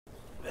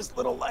this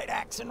little light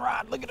action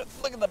rod. Look at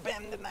the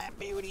bend in that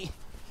beauty.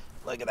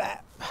 Look at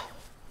that.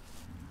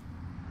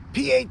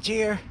 PH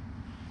here.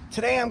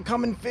 Today I'm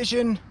coming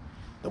fishing.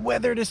 The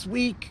weather this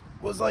week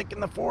was like in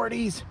the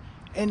 40s,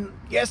 and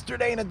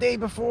yesterday and the day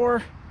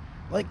before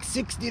like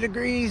 60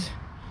 degrees,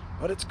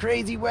 but it's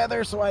crazy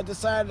weather, so I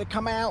decided to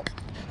come out,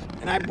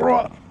 and I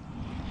brought,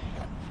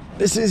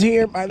 this is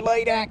here, my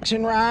light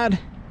action rod,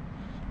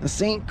 the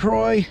St.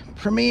 Croix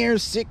Premier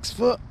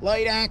 6-foot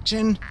light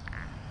action.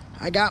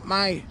 I got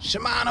my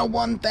Shimano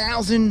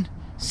 1000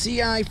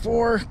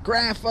 CI4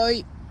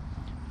 graphite,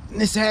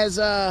 and this has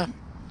a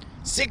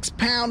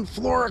 6-pound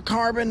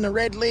fluorocarbon, the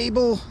red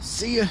label.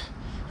 See,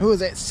 who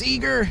is that,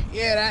 Seeger?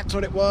 Yeah, that's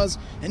what it was.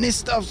 And this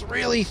stuff's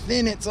really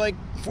thin. It's like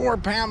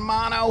 4-pound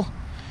mono,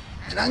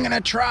 and I'm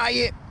gonna try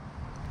it,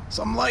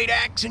 some light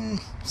action,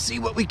 see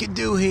what we could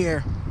do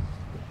here.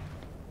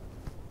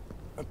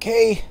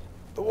 Okay,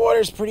 the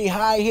water's pretty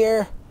high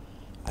here.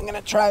 I'm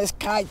gonna try this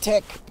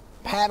keitech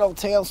paddle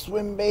tail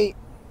swim bait,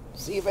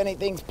 see if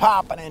anything's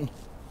popping in.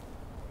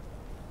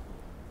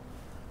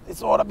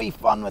 This ought to be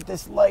fun with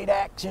this light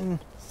action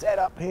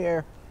setup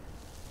here.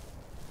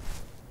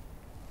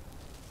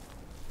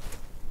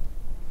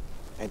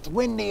 It's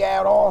windy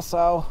out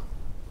also.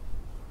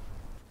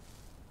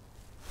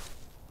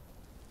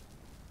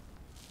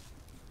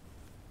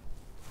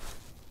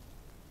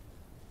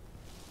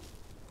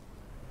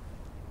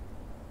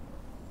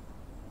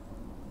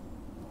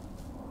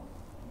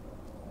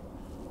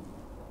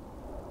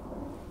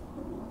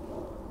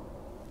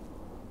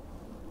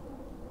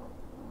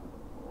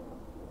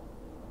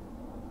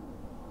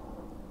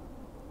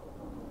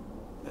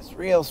 This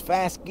reel's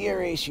fast gear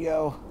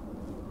ratio.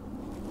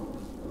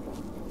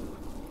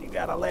 You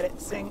gotta let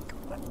it sink.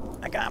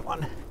 I got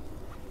one.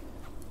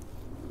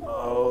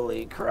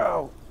 Holy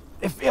crow.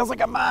 It feels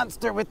like a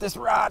monster with this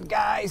rod,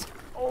 guys.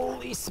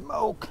 Holy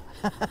smoke.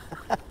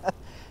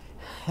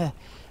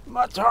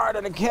 Much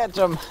harder to catch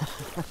them.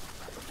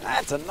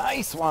 That's a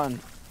nice one.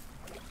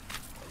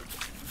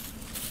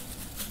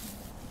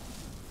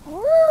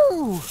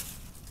 Woo!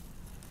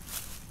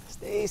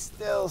 Stay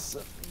still,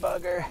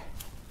 bugger.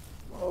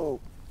 Whoa.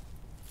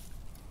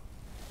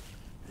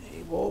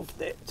 He wolfed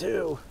it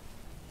too.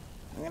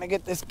 I'm gonna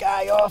get this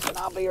guy off and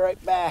I'll be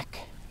right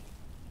back.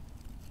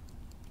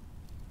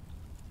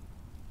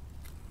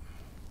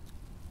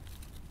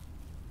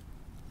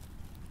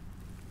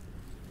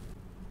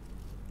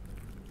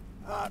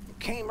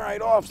 Came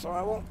right off, so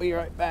I won't be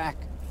right back.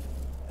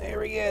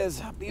 There he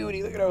is.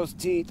 Beauty, look at those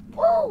teeth.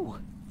 Whoa!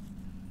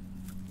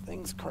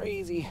 Thing's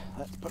crazy.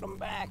 Let's put him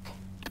back.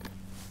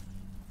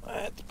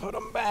 Let's put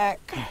him back.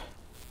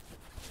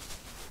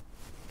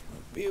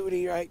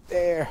 Beauty right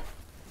there.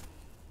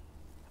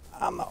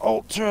 On the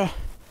ultra,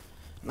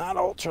 not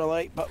ultra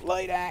light, but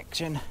light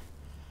action.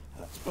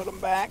 Let's put them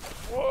back.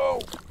 Whoa!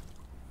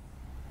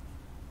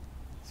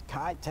 These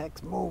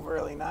keitechs move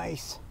really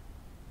nice.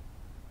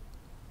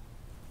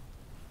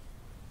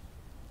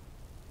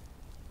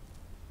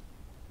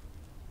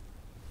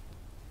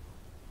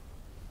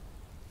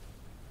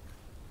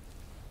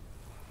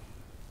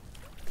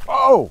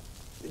 Oh!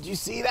 Did you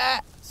see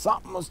that?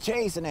 Something was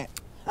chasing it.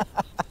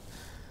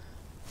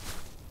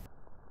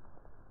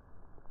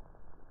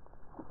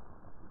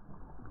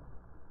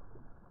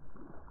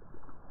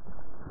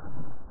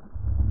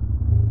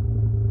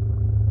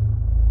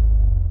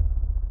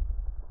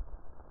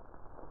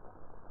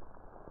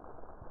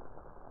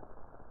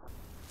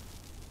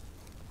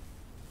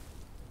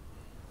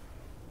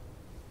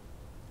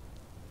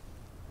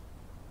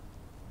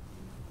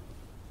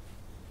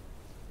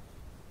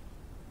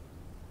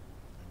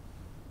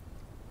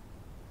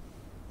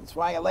 That's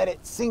why you let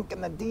it sink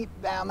in the deep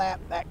down that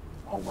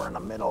over in the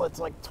middle. It's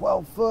like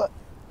 12 foot.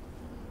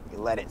 You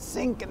let it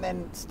sink and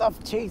then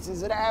stuff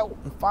chases it out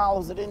and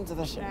follows it into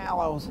the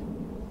shallows.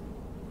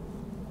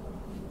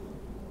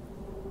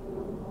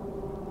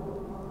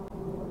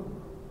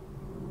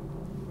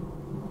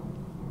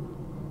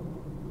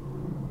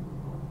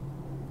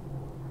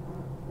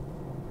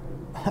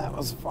 That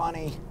was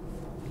funny.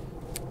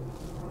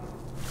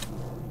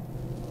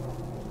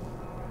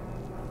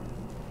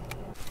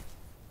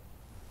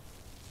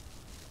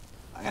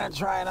 I'm gonna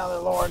try another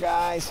lure,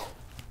 guys.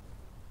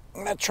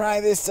 I'm gonna try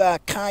this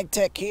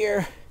keitech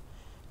here.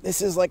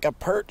 This is like a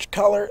perch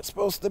color it's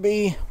supposed to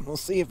be. We'll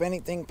see if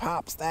anything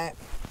pops that.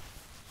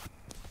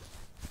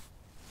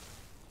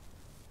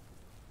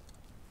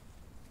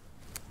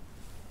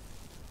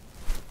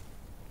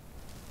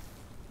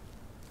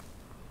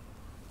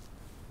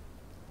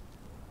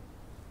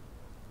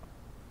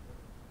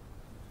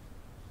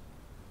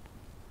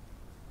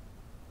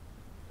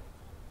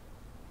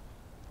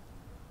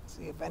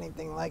 See if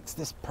anything likes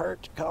this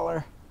perch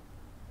color.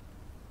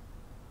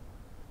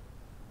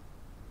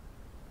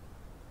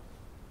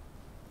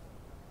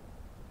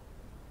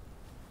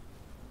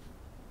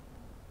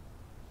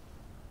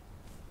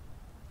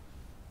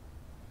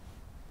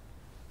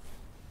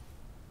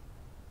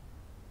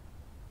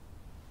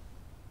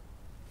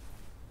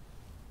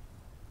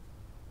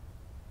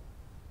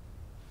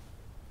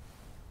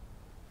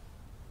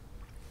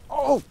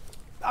 Oh!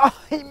 Oh,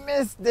 He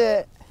missed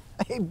it.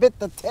 He bit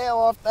the tail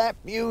off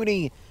that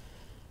beauty.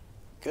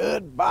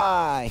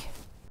 Goodbye.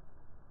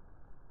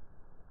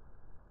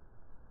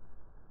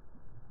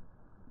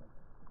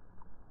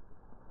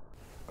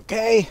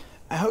 Okay,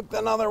 I hooked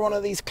another one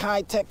of these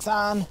keitechs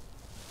on.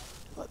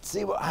 Let's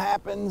see what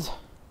happens.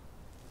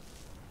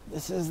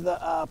 This is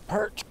the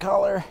perch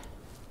color.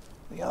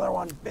 The other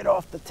one bit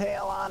off the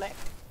tail on it.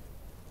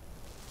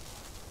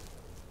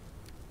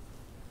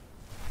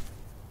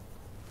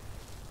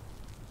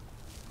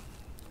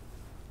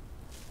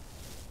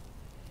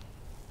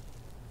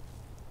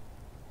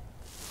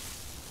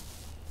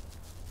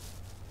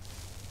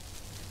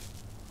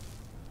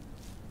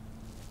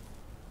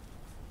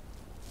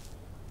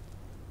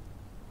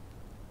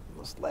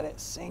 Just let it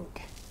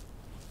sink.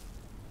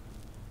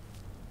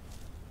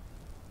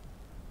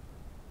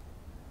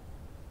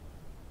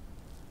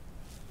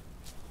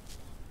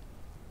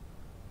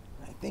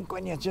 I think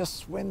when you just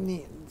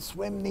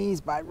swim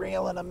these by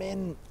reeling them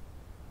in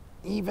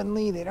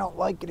evenly, they don't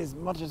like it as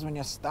much as when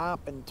you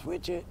stop and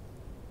twitch it.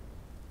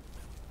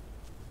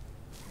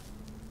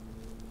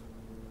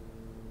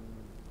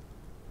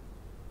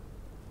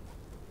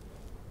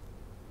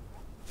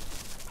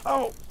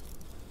 Oh!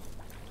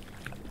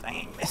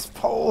 Dang, this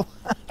pole.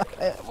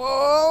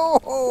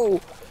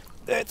 Whoa!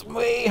 That's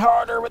way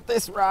harder with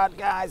this rod,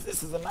 guys.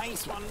 This is a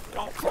nice one.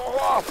 Don't fall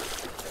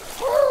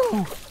off.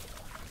 Woo!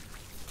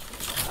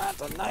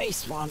 That's a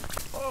nice one.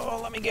 Oh,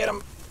 let me get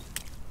him.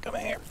 Come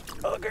here,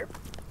 bugger.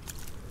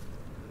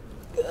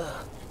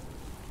 Ugh.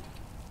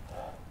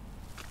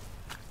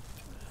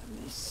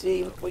 Let me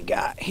see what we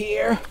got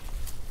here.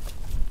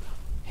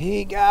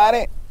 He got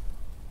it.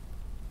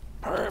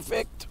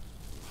 Perfect.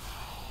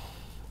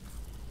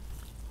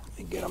 Let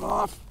me get him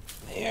off.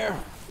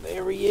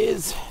 There he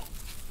is.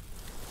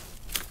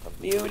 A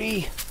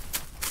beauty.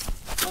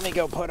 Let me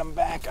go put him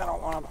back. I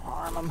don't want to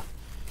harm him.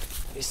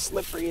 He's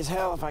slippery as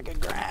hell if I could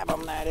grab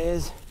him, that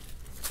is.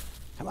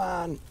 Come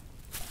on.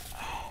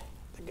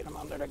 To get him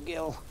under the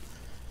gill.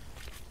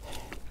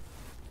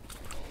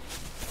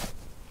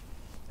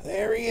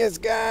 There he is,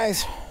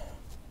 guys.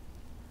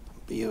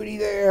 Beauty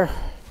there.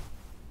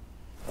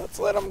 Let's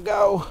let him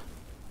go.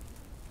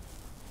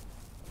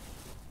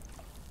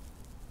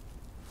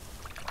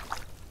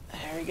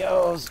 There he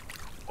goes.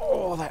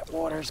 Oh, that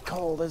water's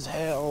cold as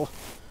hell.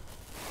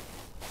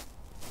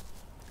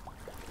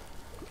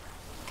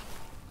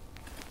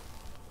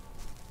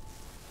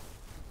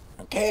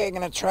 Okay, I'm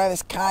gonna try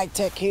this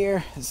keitech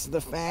here. This is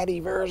the fatty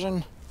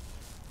version.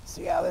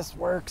 See how this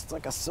works? It's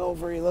like a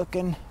silvery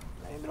looking.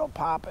 Maybe it'll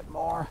pop it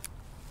more.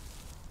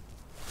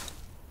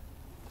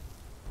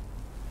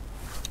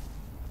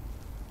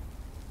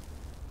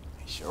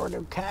 They sure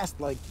do cast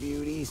like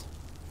beauties.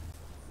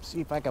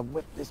 See if I can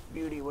whip this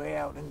beauty way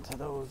out into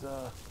those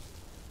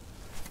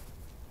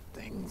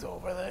things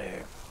over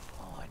there.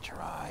 Oh, I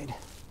tried.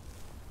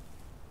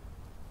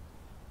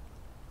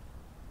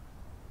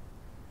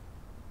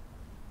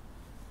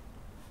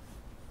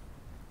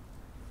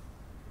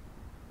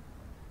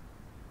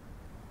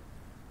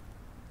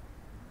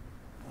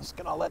 I'm just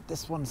gonna let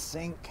this one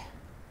sink.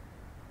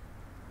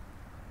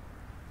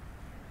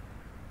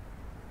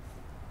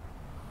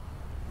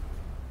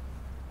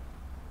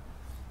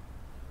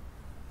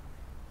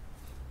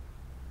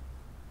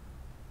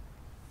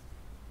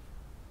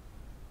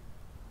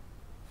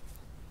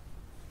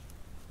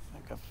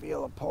 I can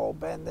feel the pole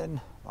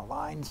bending, the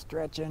line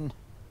stretching.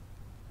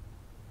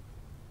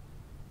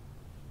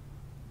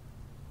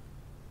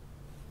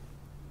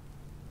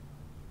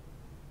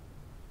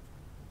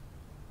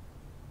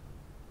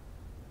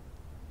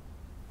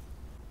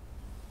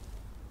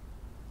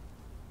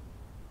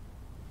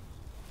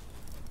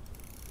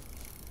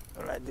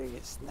 What did I do?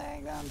 Get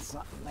snagged on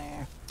something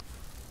there.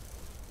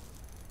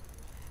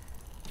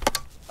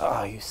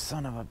 Oh, you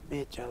son of a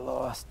bitch, I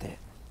lost it.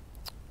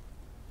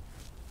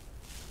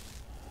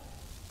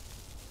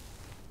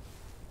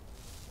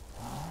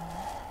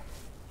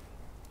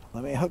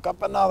 Let me hook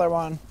up another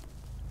one.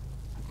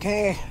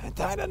 Okay, I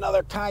tied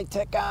another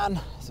keitech on,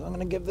 so I'm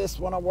gonna give this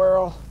one a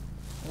whirl.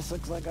 This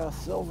looks like a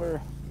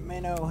silver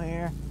minnow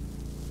here.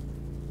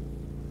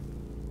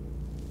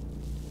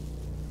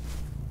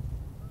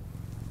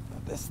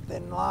 With this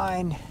thin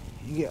line,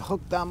 you get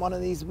hooked on one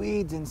of these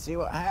weeds and see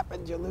what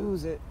happens, you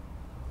lose it.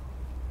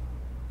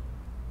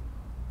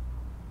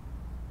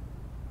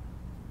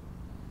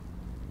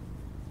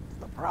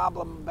 The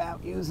problem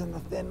about using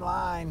the thin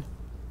line.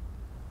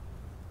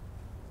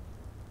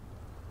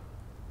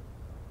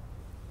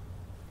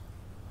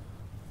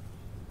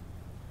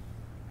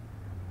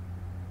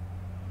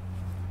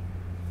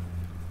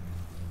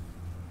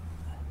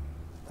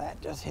 That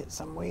just hit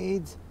some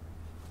weeds.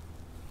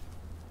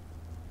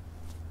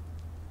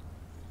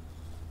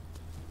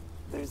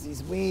 There's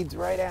these weeds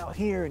right out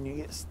here and you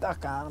get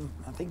stuck on them.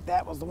 I think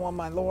that was the one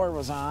my lure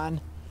was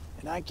on,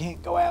 and I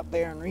can't go out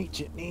there and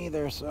reach it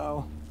neither,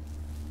 so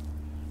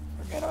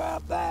forget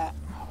about that.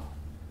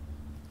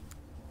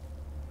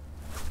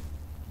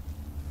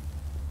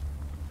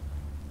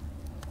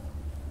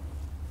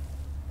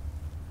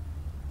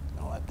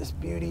 Gonna let this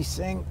beauty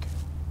sink.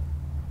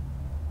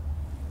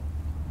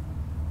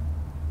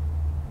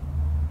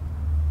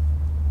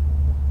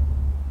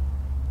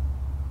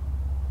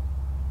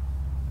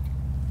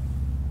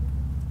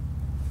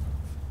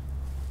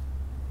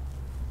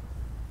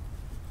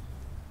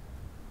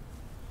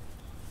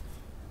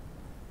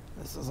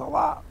 This is a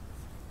lot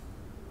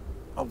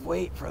of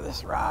weight for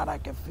this rod. I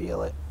can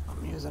feel it.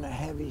 I'm using a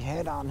heavy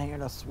head on here,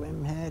 the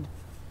swim head.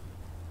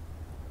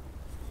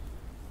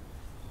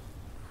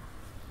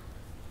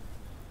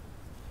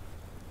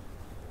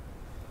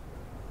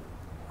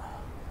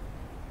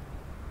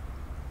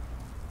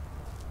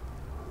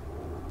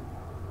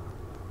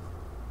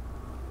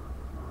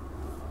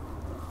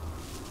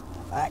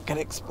 That could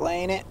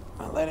explain it.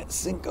 I let it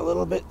sink a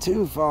little bit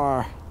too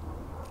far.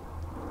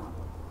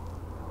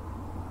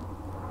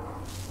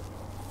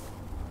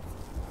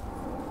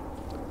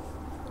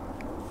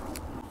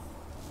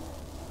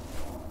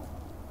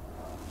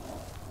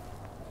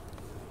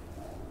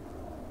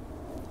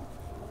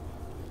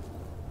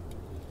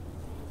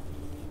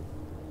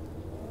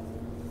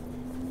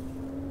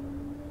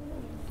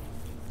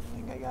 I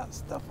think I got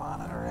stuff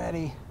on it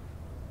already.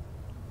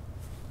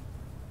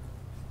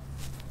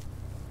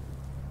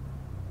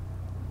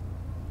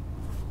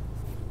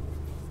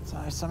 So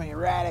there's some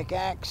erratic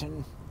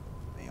action.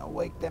 You'll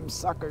wake them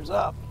suckers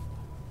up.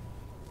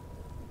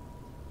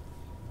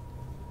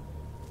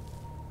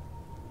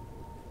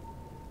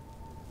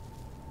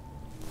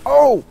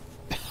 Oh!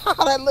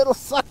 That little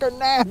sucker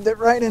nabbed it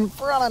right in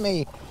front of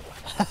me.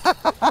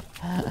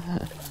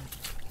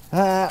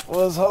 That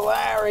was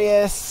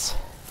hilarious.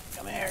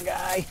 Come here,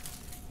 guy.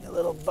 You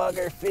little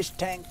bugger, fish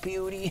tank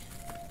beauty.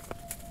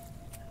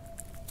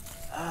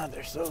 Ah,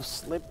 they're so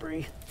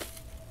slippery.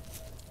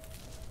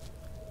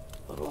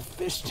 Little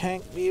fish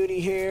tank beauty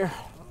here.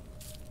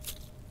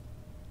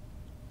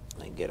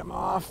 Let me get him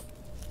off.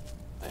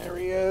 There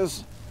he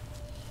is.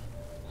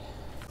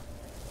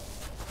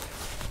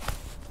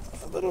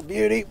 A little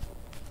beauty.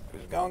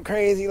 He's going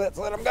crazy. Let's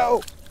let him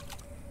go.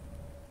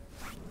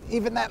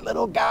 Even that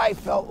little guy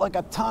felt like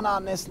a ton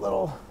on this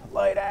little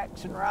light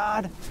action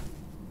rod.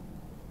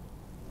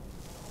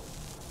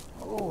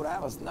 Oh, that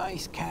was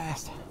nice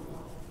cast.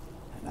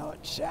 I know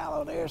it's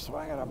shallow there, so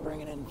I gotta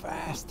bring it in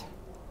fast.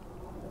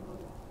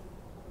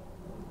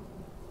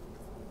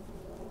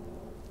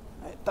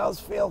 It does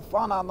feel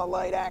fun on the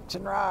light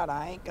action rod,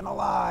 I ain't gonna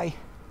lie.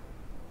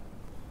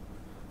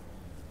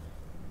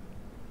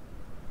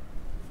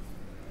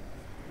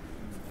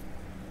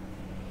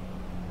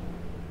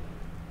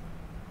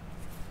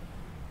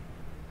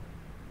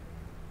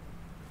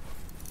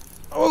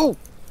 Oh!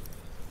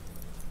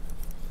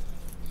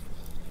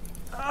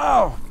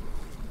 Oh!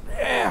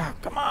 Yeah,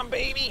 come on,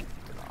 baby.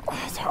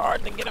 Oh, it's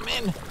hard to get them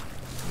in.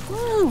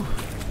 Woo!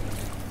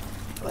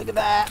 Look at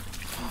that.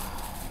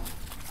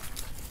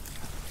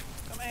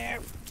 Come here.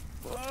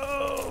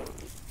 Whoa!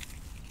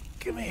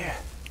 Come here.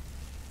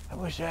 I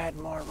wish I had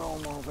more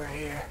room over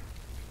here.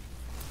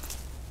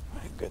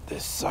 I get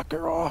this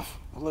sucker off.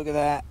 Look at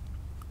that.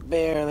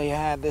 Barely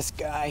had this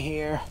guy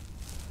here.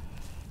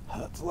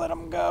 Let's let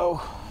him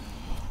go.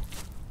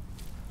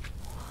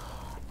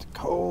 It's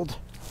cold.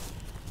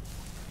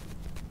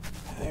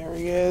 There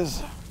he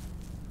is.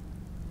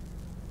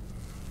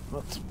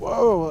 Let's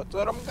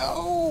let him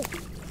go.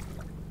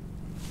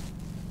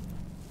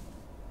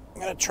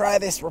 I'm gonna try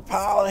this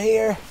Rapala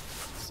here,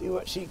 see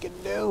what she can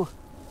do.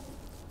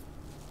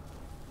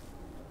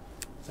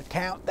 It's a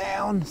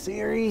countdown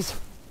series.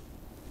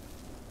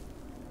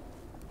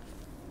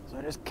 So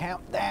I just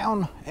count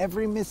down.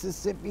 Every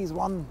Mississippi's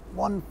one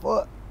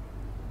foot.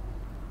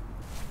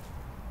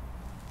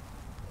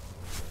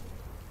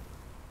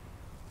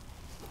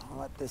 I'll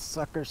let this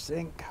sucker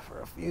sink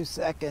for a few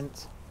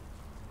seconds.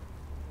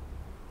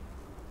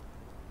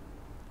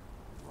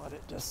 Let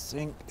it just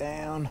sink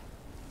down.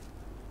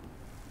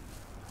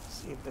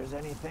 See if there's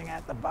anything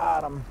at the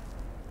bottom.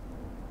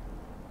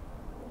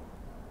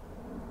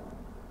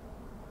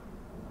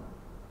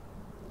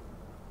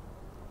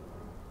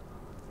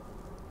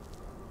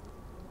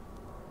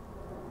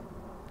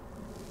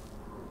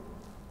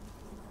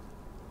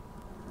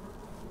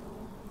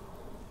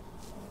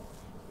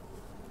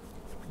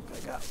 I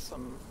think I got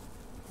some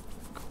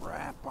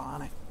crap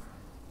on it.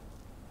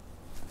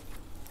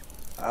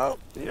 Oh,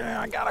 yeah,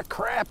 I got a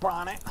crap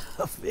on it.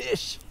 A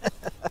fish.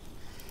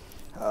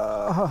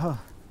 Oh,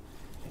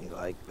 you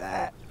like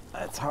that?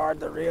 That's hard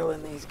to reel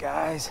in these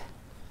guys.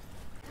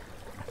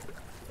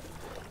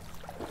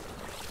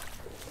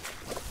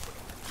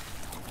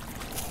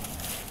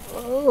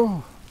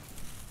 Oh.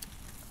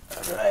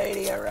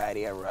 Alrighty,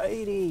 alrighty,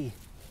 alrighty.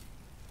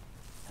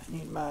 I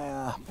need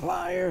my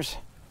pliers.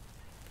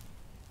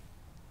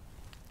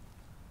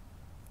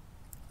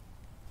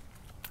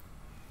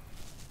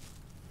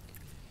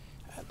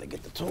 I have to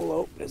get the tool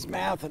open his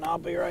mouth and I'll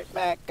be right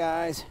back,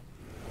 guys.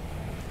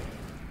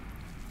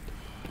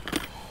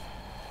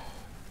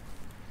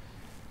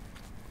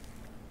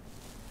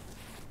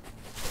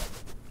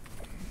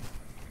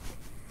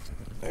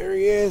 There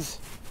he is.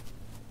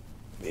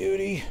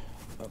 Beauty.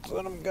 Let's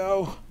let him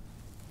go.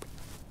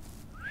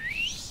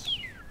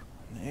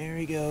 There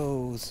he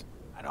goes.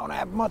 I don't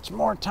have much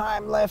more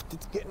time left.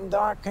 It's getting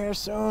dark here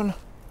soon.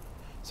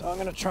 So I'm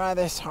gonna try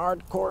this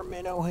hardcore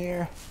minnow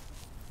here.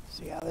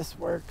 See how this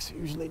works.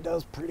 Usually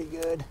does pretty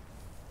good.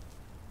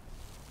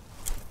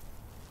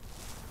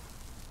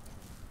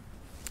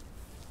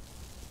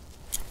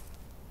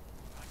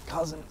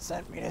 cousin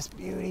sent me this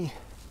beauty.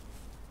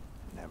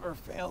 Never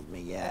failed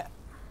me yet.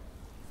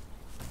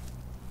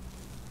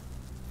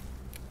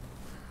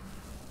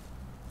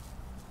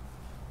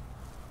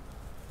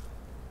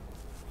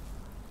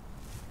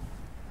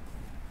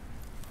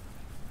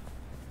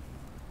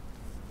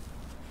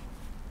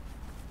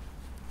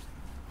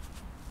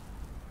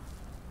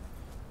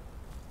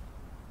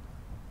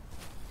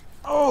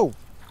 Oh,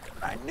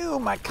 I knew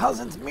my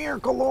cousin's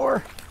miracle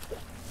lure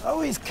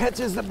always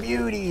catches the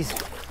beauties.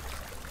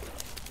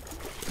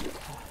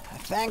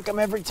 I thank him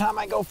every time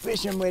I go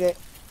fishing with it.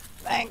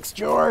 Thanks,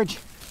 George.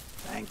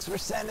 Thanks for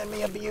sending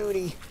me a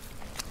beauty.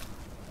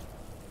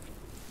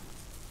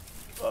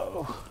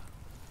 Oh,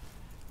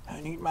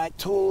 I need my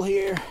tool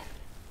here.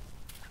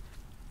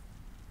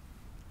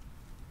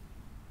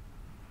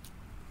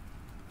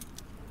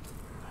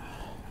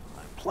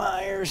 My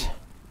pliers.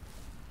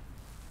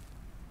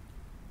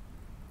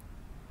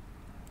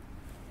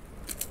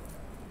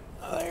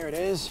 Oh, there it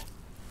is.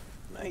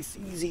 Nice,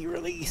 easy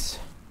release.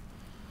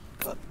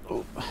 But,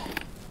 oh,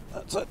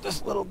 let's let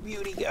this little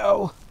beauty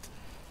go.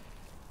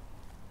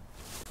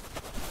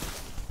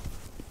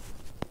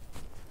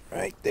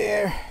 Right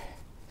there.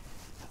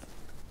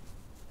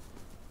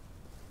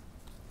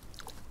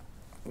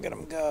 Look at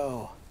him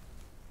go.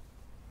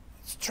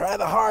 Let's try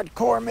the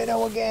hardcore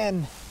minnow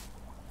again.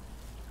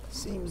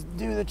 Seems to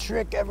do the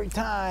trick every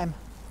time.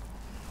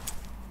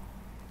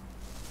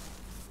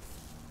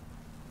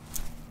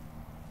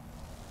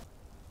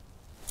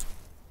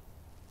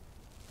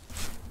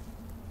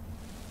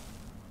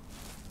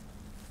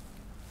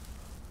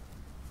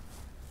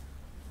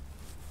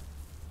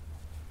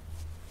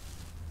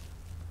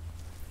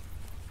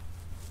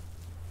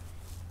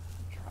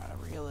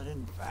 Reel it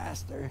in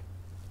faster.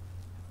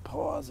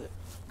 Pause it,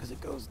 because it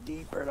goes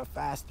deeper the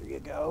faster you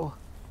go.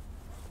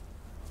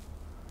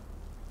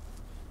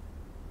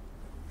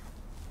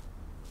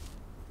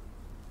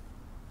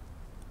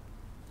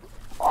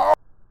 Oh,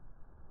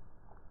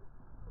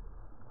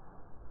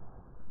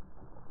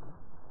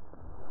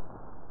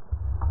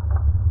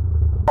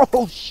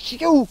 oh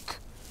shoot!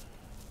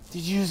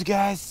 Did you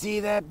guys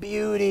see that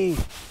beauty?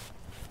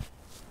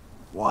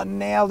 One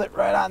nailed it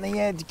right on the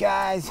edge,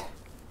 guys.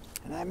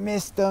 And I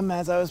missed them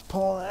as I was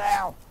pulling it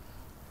out.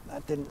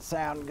 That didn't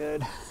sound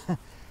good. But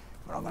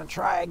I'm going to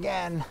try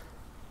again.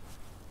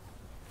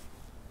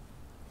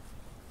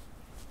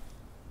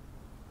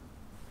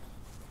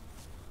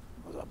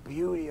 It was a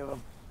beauty of a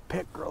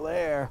pickerel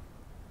there.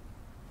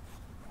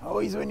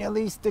 Always when you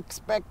least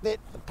expect it,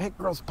 the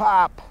pickerels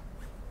pop.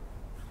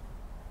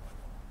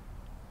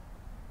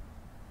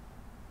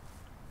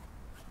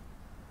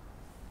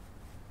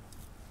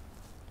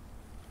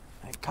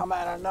 They come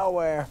out of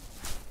nowhere.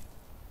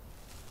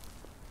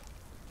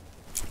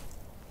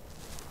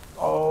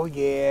 Oh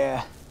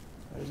yeah,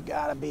 there's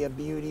gotta be a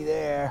beauty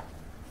there.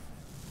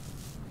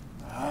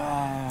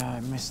 Ah, I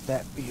missed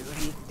that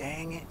beauty,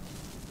 dang it.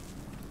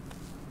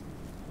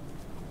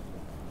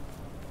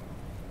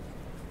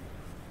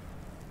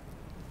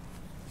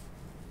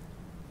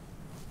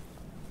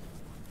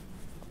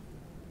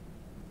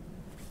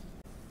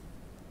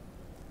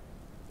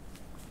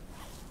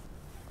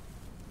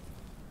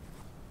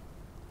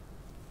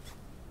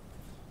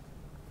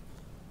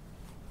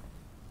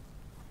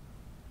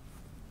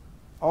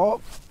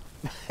 Oh,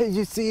 did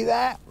you see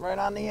that? Right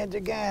on the edge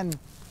again.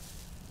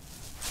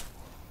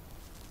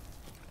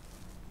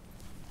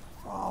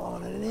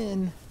 Following it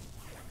in.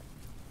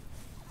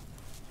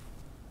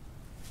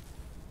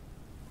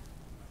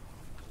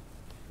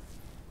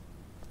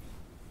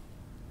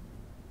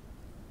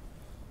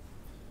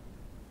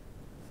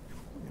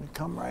 I'm gonna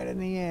come right on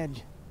the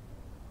edge.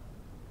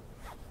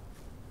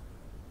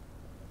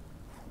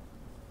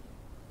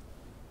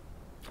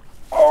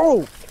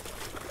 Oh!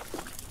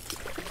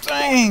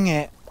 Dang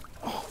it!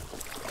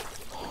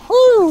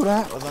 Whew,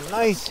 that was a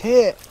nice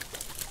hit.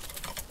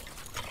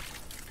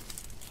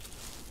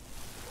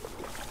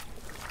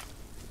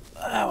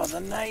 That was a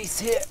nice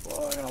hit.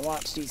 Well, we're gonna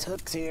watch these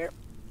hooks here.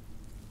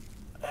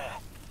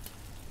 That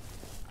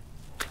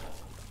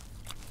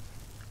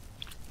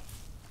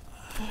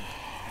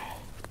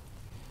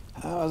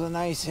was a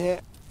nice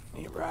hit.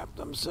 He wrapped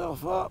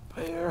himself up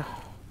here.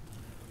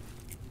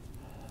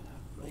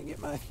 Let me get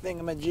my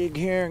thingamajig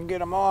here and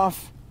get him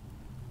off.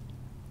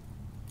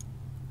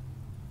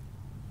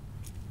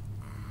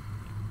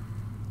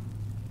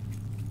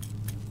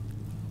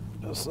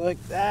 Just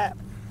like that.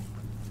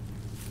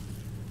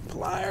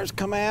 Pliers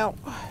come out.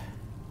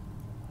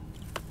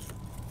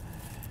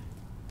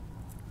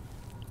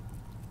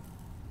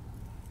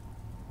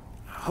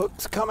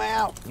 Hooks come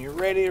out. You're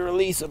ready to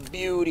release a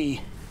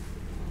beauty.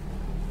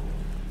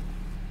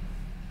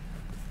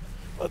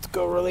 Let's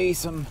go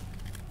release them.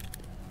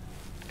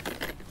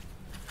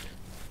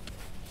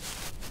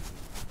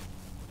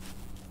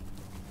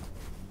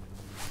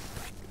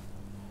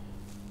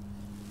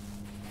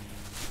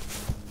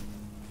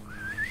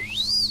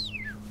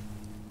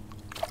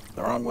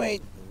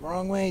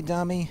 Wrong way,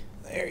 dummy.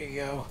 There you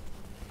go.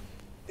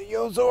 The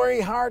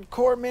Yozori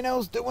hardcore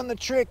minnow's doing the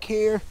trick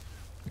here,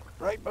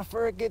 right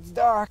before it gets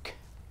dark.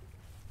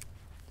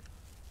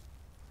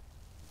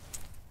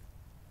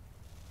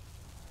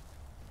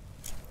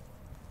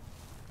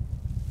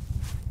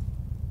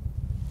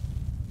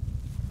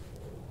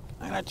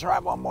 gonna try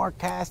one more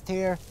cast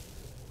here.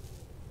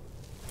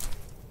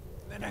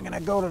 Then I'm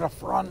gonna go to the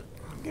front,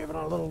 give it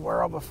a little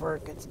whirl before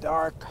it gets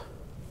dark.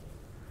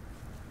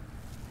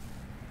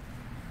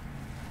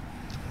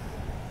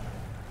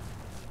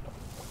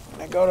 I'm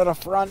gonna go to the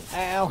front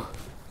now.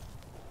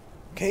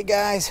 Okay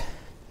guys,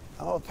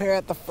 I'll up here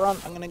at the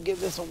front. I'm gonna give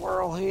this a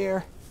whirl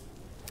here.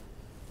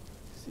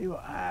 See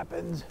what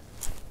happens.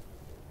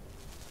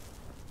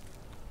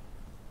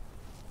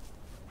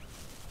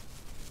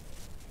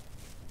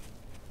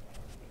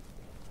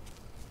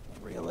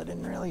 Reel it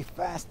in really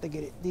fast to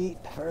get it deep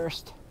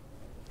first.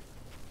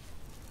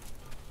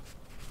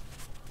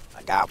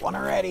 I got one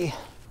already.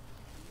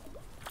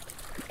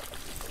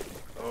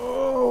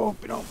 Oh,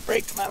 hope you don't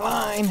break my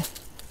line.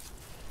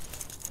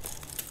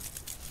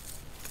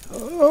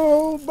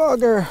 Oh,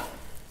 bugger.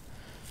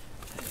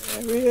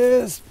 There he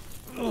is.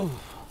 Ooh.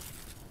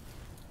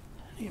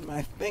 Need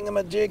my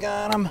thingamajig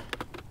on him.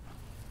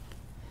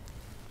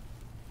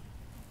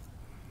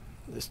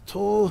 This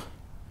tool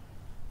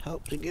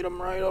helps to get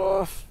them right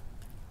off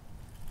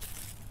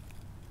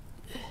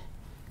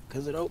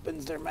because it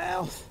opens their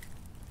mouth.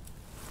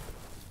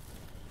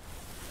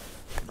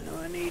 Now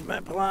I need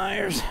my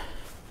pliers.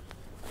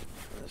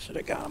 I should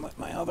have got them with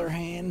my other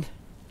hand.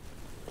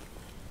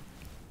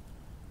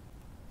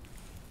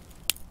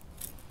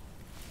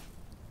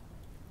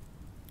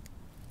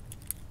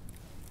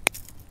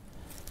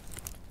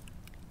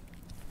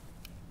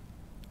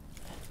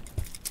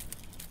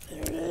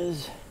 There it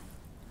is.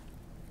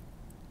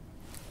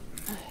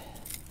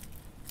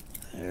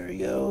 There he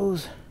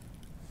goes.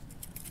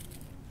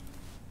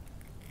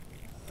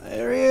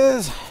 There he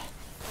is.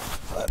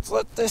 Let's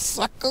let this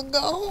sucker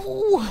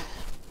go.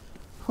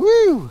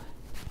 Whew.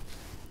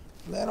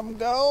 Let him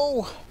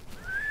go.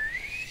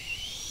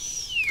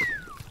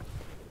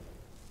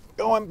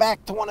 Going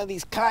back to one of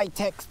these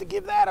keitechs to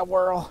give that a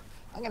whirl.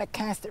 I'm gonna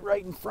cast it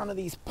right in front of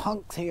these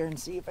punks here and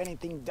see if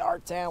anything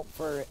darts out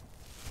for it.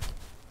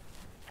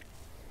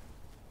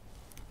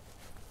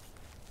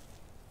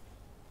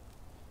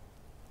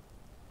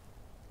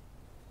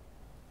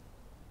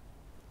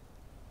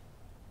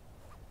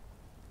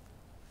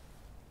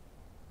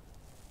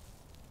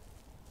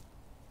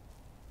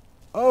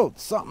 Oh,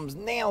 something's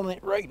nailing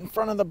it right in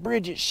front of the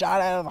bridge. It shot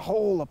out of the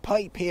hole, a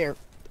pipe here.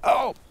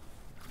 Oh!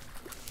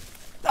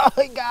 Oh,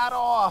 he got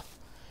off.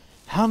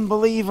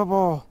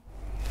 Unbelievable.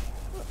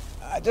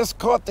 I just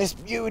caught this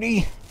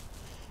beauty.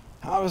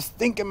 I was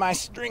thinking my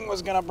string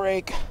was gonna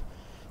break.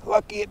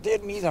 Lucky it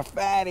didn't. He's a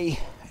fatty.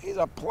 He's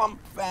a plump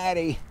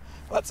fatty.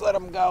 Let's let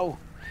him go.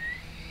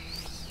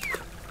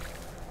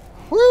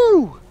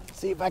 Woo!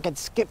 See if I can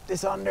skip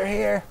this under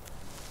here.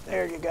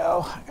 There you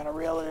go. I gotta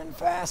reel it in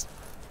fast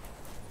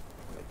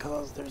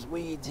because there's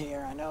weeds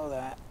here. I know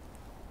that.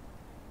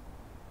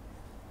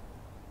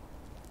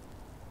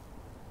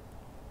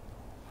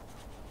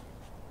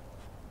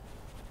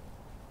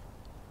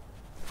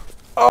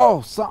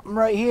 Oh, something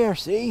right here,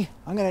 see?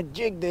 I'm gonna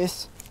jig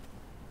this.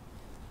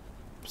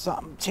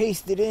 Something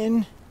chased it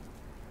in.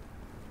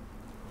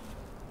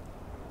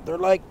 They're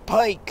like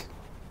pike.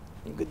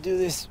 You could do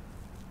this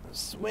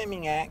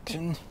swimming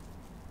action.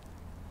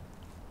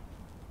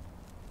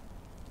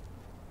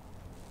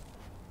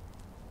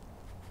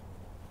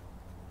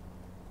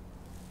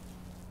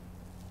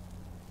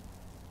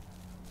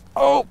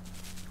 Oh,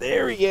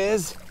 there he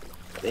is.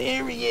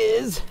 There he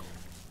is.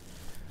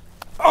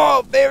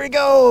 Oh, there he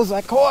goes.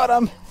 I caught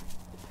him.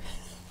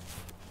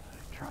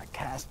 Try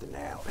casting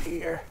out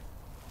here.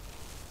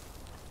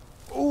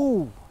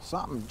 Ooh,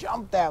 something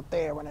jumped out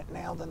there when it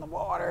nailed in the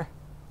water.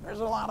 There's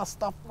a lot of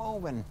stuff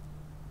moving.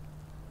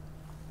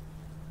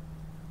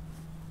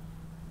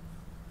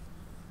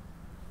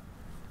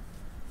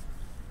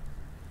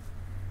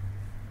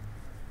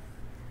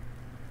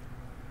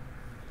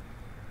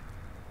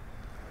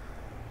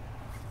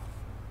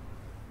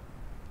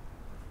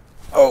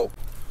 Oh,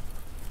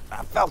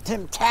 I felt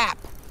him tap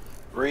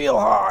real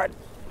hard.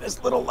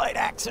 This little light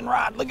action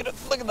rod. Look at it.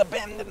 Look at the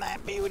bend in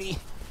that beauty.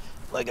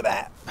 Look at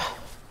that.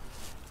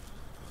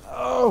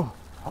 Oh,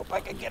 hope I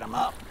can get him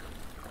up.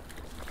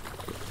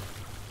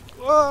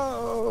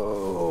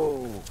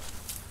 Whoa.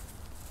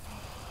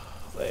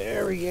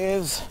 There he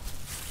is.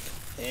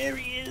 There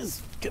he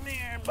is. Come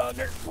here,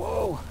 bugger.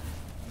 Whoa.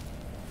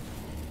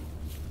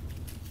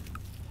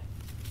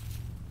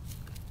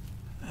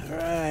 All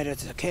right,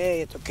 it's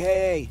okay. It's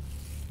okay.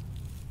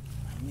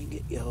 Let me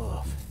get you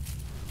off.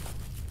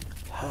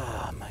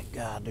 Oh my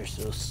God, they're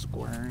so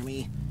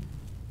squirmy.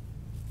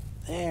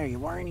 There, you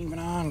weren't even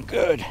on.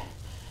 Good.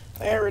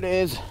 There it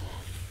is.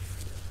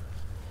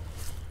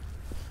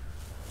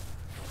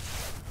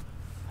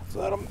 Let's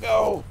let them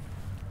go.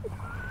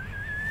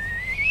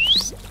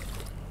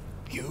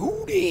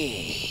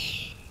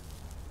 Beauty.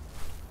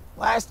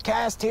 Last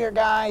cast here,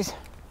 guys.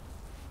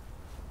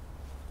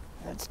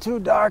 It's too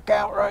dark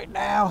out right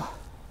now.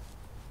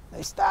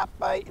 They stopped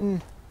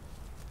biting.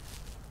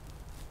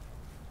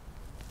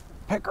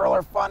 Pickerel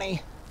are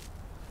funny.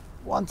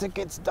 Once it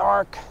gets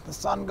dark, the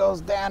sun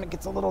goes down, it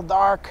gets a little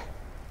dark,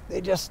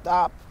 they just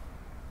stop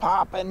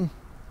popping.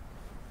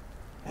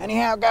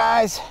 Anyhow,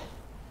 guys,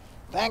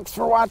 Thanks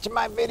for watching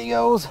my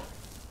videos.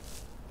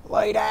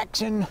 Light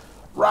action,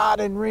 rod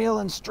and reel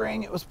and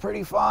string. It was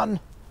pretty fun.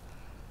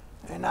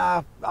 And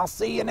I'll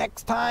see you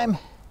next time.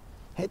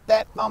 Hit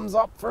that thumbs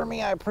up for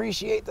me. I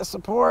appreciate the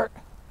support.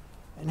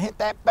 And hit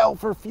that bell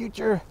for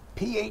future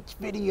PH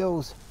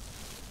videos.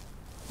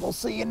 We'll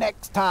see you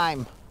next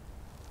time.